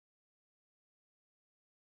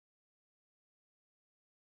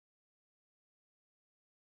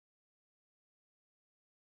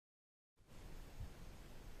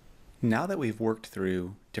Now that we've worked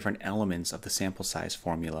through different elements of the sample size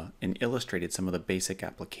formula and illustrated some of the basic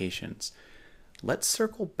applications, let's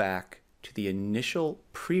circle back to the initial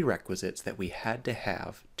prerequisites that we had to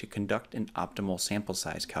have to conduct an optimal sample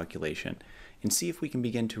size calculation and see if we can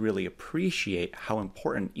begin to really appreciate how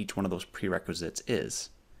important each one of those prerequisites is.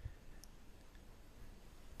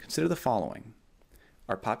 Consider the following.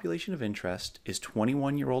 Our population of interest is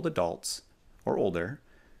 21-year-old adults or older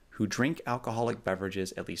who drink alcoholic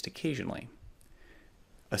beverages at least occasionally.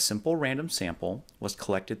 A simple random sample was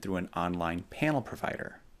collected through an online panel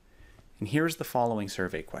provider. And here's the following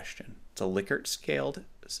survey question. It's a Likert scaled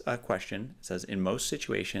question. It says, in most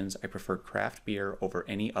situations, I prefer craft beer over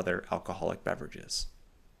any other alcoholic beverages.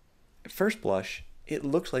 At first blush, it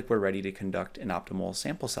looks like we're ready to conduct an optimal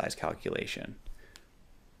sample size calculation.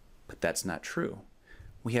 But that's not true.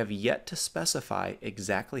 We have yet to specify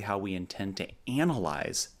exactly how we intend to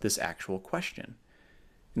analyze this actual question.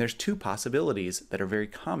 And there's two possibilities that are very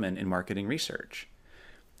common in marketing research.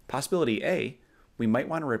 Possibility A, we might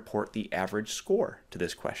want to report the average score to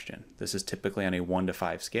this question. This is typically on a 1 to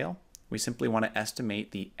 5 scale. We simply want to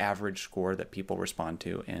estimate the average score that people respond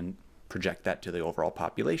to and project that to the overall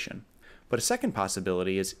population. But a second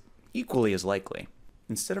possibility is equally as likely.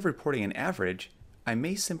 Instead of reporting an average, I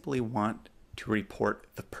may simply want to report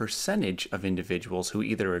the percentage of individuals who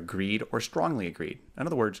either agreed or strongly agreed. In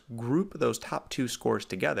other words, group those top two scores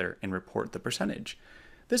together and report the percentage.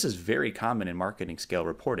 This is very common in marketing scale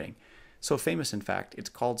reporting. So famous, in fact, it's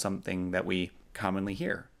called something that we commonly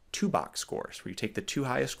hear, two-box scores, where you take the two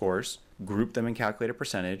highest scores, group them and calculate a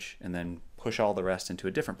percentage, and then push all the rest into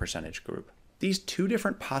a different percentage group. These two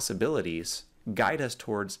different possibilities guide us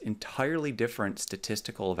towards entirely different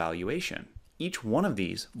statistical evaluation. Each one of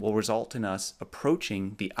these will result in us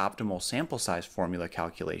approaching the optimal sample size formula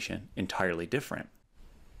calculation entirely different.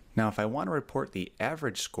 Now, if I want to report the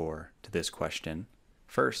average score to this question,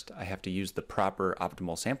 first I have to use the proper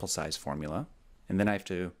optimal sample size formula, and then I have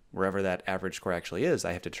to, wherever that average score actually is,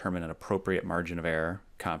 I have to determine an appropriate margin of error,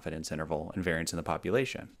 confidence interval, and variance in the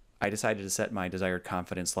population. I decided to set my desired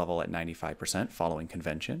confidence level at 95% following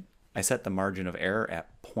convention. I set the margin of error at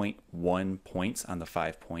 0.1 points on the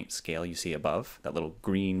 5-point scale you see above. That little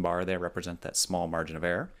green bar there represents that small margin of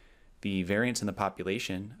error. The variance in the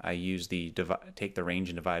population, I use the take the range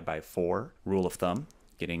and divide by 4 rule of thumb,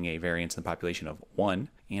 getting a variance in the population of 1.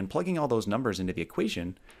 And plugging all those numbers into the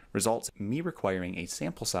equation results in me requiring a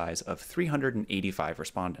sample size of 385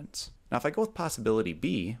 respondents. Now, if I go with possibility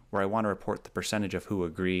B, where I want to report the percentage of who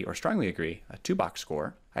agree or strongly agree, a 2-box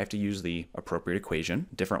score, I have to use the appropriate equation,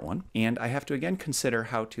 different one, and I have to again consider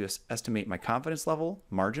how to estimate my confidence level,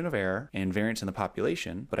 margin of error, and variance in the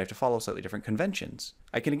population, but I have to follow slightly different conventions.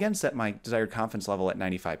 I can again set my desired confidence level at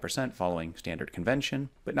 95% following standard convention,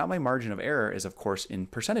 but now my margin of error is of course in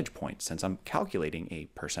percentage points since I'm calculating a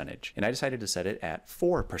percentage, and I decided to set it at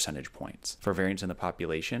 4 percentage points. For variance in the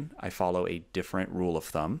population, I follow a different rule of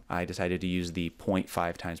thumb. I decided to use the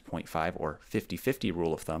 0.5 times 0.5 or 50-50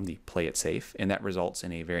 rule of thumb, the play it safe, and that results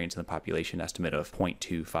in a variance in the population estimate of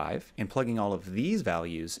 0.25. And plugging all of these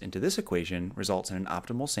values into this equation results in an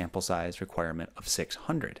optimal sample size requirement of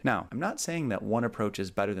 600. Now, I'm not saying that one approach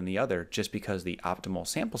is better than the other just because the optimal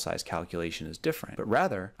sample size calculation is different, but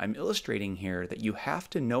rather I'm illustrating here that you have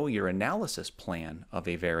to know your analysis plan of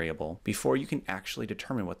a variable before you can actually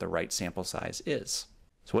determine what the right sample size is.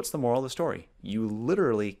 So what's the moral of the story? You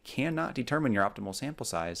literally cannot determine your optimal sample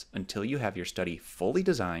size until you have your study fully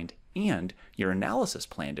designed and your analysis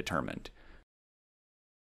plan determined.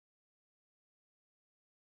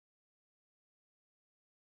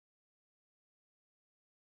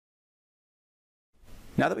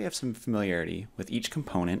 Now that we have some familiarity with each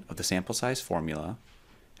component of the sample size formula,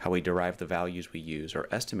 how we derive the values we use or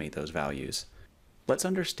estimate those values, let's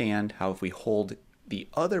understand how if we hold the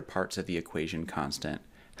other parts of the equation constant,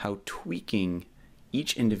 how tweaking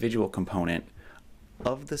each individual component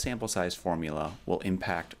of the sample size formula will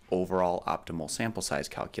impact overall optimal sample size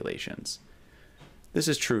calculations. This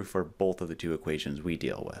is true for both of the two equations we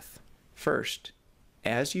deal with. First,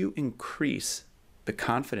 as you increase the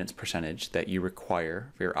confidence percentage that you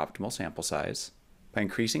require for your optimal sample size, by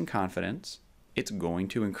increasing confidence, it's going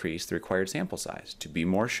to increase the required sample size. To be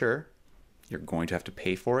more sure, you're going to have to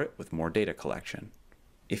pay for it with more data collection.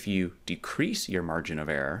 If you decrease your margin of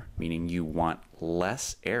error, meaning you want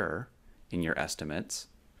less error in your estimates,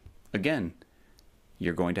 again,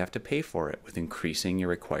 you're going to have to pay for it with increasing your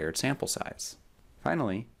required sample size.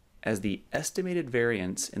 Finally, as the estimated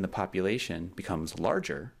variance in the population becomes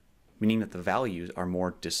larger, meaning that the values are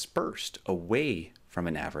more dispersed away from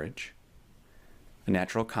an average, a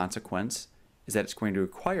natural consequence is that it's going to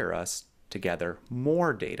require us to gather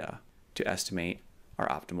more data to estimate our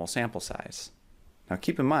optimal sample size. Now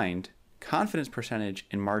keep in mind, confidence percentage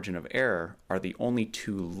and margin of error are the only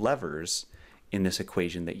two levers in this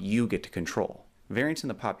equation that you get to control. Variance in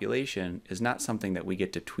the population is not something that we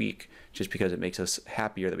get to tweak just because it makes us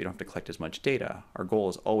happier that we don't have to collect as much data. Our goal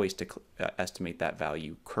is always to estimate that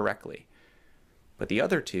value correctly. But the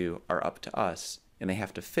other two are up to us, and they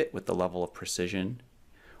have to fit with the level of precision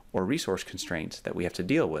or resource constraints that we have to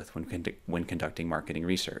deal with when conducting marketing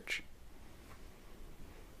research.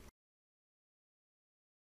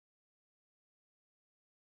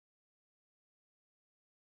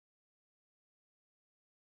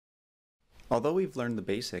 Although we've learned the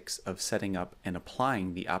basics of setting up and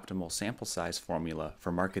applying the optimal sample size formula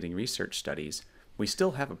for marketing research studies, we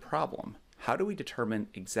still have a problem. How do we determine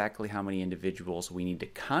exactly how many individuals we need to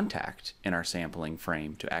contact in our sampling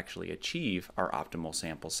frame to actually achieve our optimal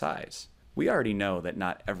sample size? We already know that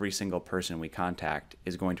not every single person we contact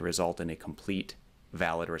is going to result in a complete,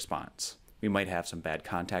 valid response. We might have some bad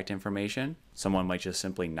contact information. Someone might just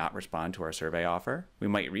simply not respond to our survey offer. We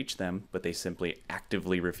might reach them, but they simply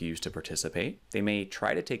actively refuse to participate. They may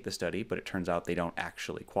try to take the study, but it turns out they don't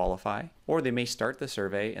actually qualify. Or they may start the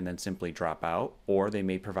survey and then simply drop out. Or they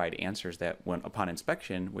may provide answers that, when upon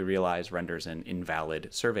inspection, we realize renders an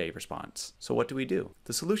invalid survey response. So what do we do?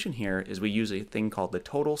 The solution here is we use a thing called the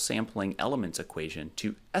total sampling elements equation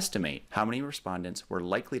to estimate how many respondents we're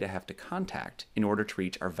likely to have to contact in order to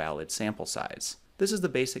reach our valid sample size. This is the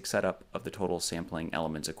basic setup of the total sampling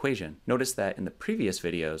elements equation. Notice that in the previous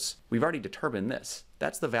videos, we've already determined this.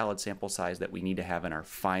 That's the valid sample size that we need to have in our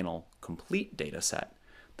final complete data set.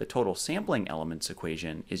 The total sampling elements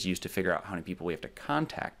equation is used to figure out how many people we have to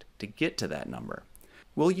contact to get to that number.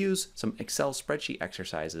 We'll use some Excel spreadsheet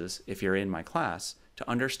exercises, if you're in my class, to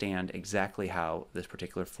understand exactly how this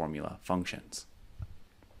particular formula functions.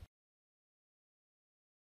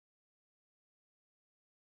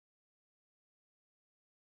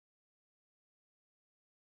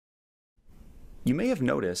 You may have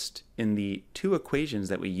noticed in the two equations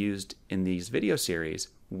that we used in these video series,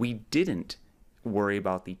 we didn't worry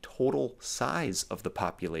about the total size of the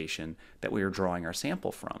population that we were drawing our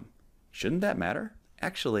sample from. Shouldn't that matter?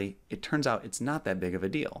 Actually, it turns out it's not that big of a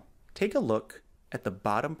deal. Take a look at the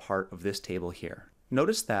bottom part of this table here.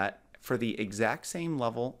 Notice that for the exact same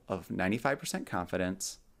level of 95%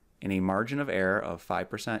 confidence and a margin of error of 5%,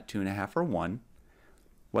 2.5%, or 1,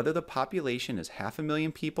 whether the population is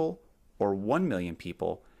 500,000 people or 1 million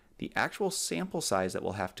people, the actual sample size that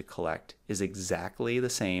we'll have to collect is exactly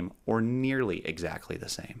the same or nearly exactly the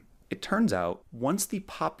same. It turns out once the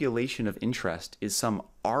population of interest is some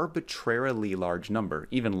arbitrarily large number,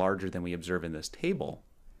 even larger than we observe in this table,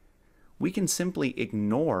 we can simply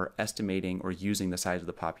ignore estimating or using the size of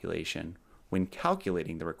the population when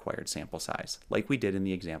calculating the required sample size, like we did in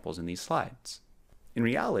the examples in these slides. In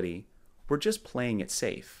reality, we're just playing it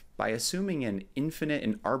safe. By assuming an infinite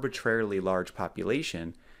and arbitrarily large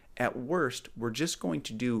population, at worst, we're just going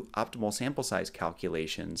to do optimal sample size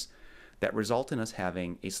calculations that result in us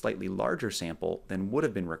having a slightly larger sample than would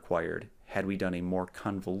have been required had we done a more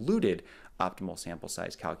convoluted optimal sample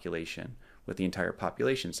size calculation with the entire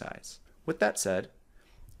population size. With that said,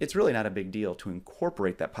 it's really not a big deal to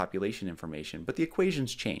incorporate that population information, but the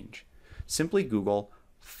equations change. Simply Google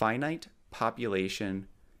finite population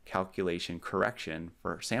calculation correction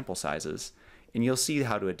for sample sizes, and you'll see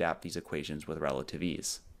how to adapt these equations with relative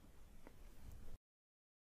ease.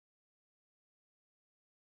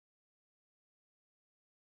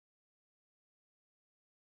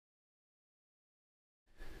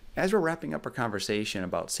 As we're wrapping up our conversation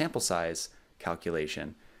about sample size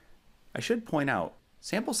calculation, I should point out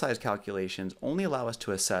sample size calculations only allow us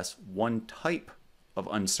to assess one type of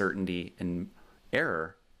uncertainty and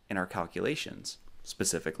error in our calculations,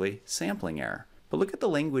 specifically sampling error. But look at the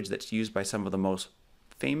language that's used by some of the most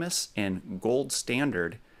famous and gold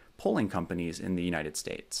standard polling companies in the United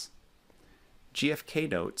States.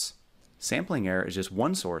 GfK notes, sampling error is just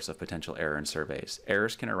one source of potential error in surveys.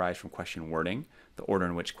 Errors can arise from question wording, the order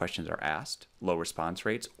in which questions are asked, low response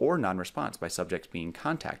rates, or non-response by subjects being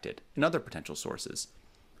contacted, and other potential sources.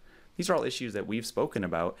 These are all issues that we've spoken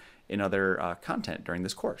about in other content during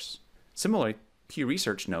this course. Similarly, Pew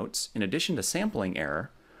Research notes, in addition to sampling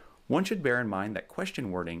error, one should bear in mind that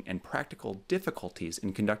question wording and practical difficulties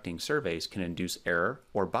in conducting surveys can induce error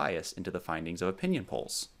or bias into the findings of opinion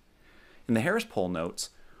polls. In the Harris Poll notes,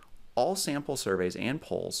 all sample surveys and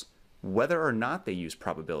polls, whether or not they use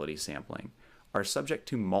probability sampling, are subject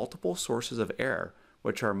to multiple sources of error,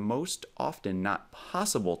 which are most often not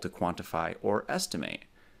possible to quantify or estimate.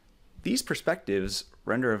 These perspectives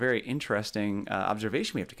render a very interesting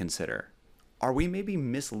observation we have to consider. Are we maybe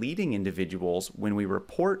misleading individuals when we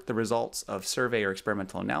report the results of survey or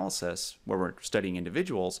experimental analysis, where we're studying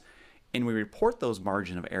individuals, and we report those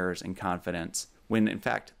margin of errors and confidence, when in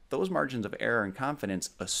fact those margins of error and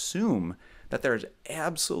confidence assume that there's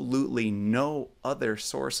absolutely no other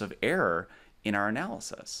source of error in our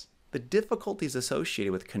analysis? The difficulties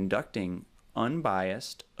associated with conducting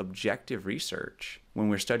unbiased, objective research when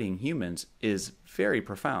we're studying humans is very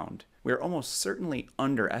profound. We're almost certainly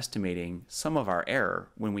underestimating some of our error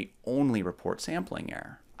when we only report sampling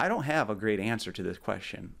error. I don't have a great answer to this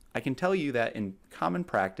question. I can tell you that in common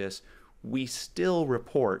practice, we still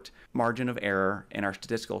report margin of error in our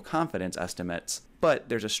statistical confidence estimates, but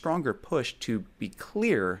there's a stronger push to be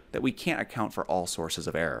clear that we can't account for all sources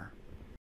of error.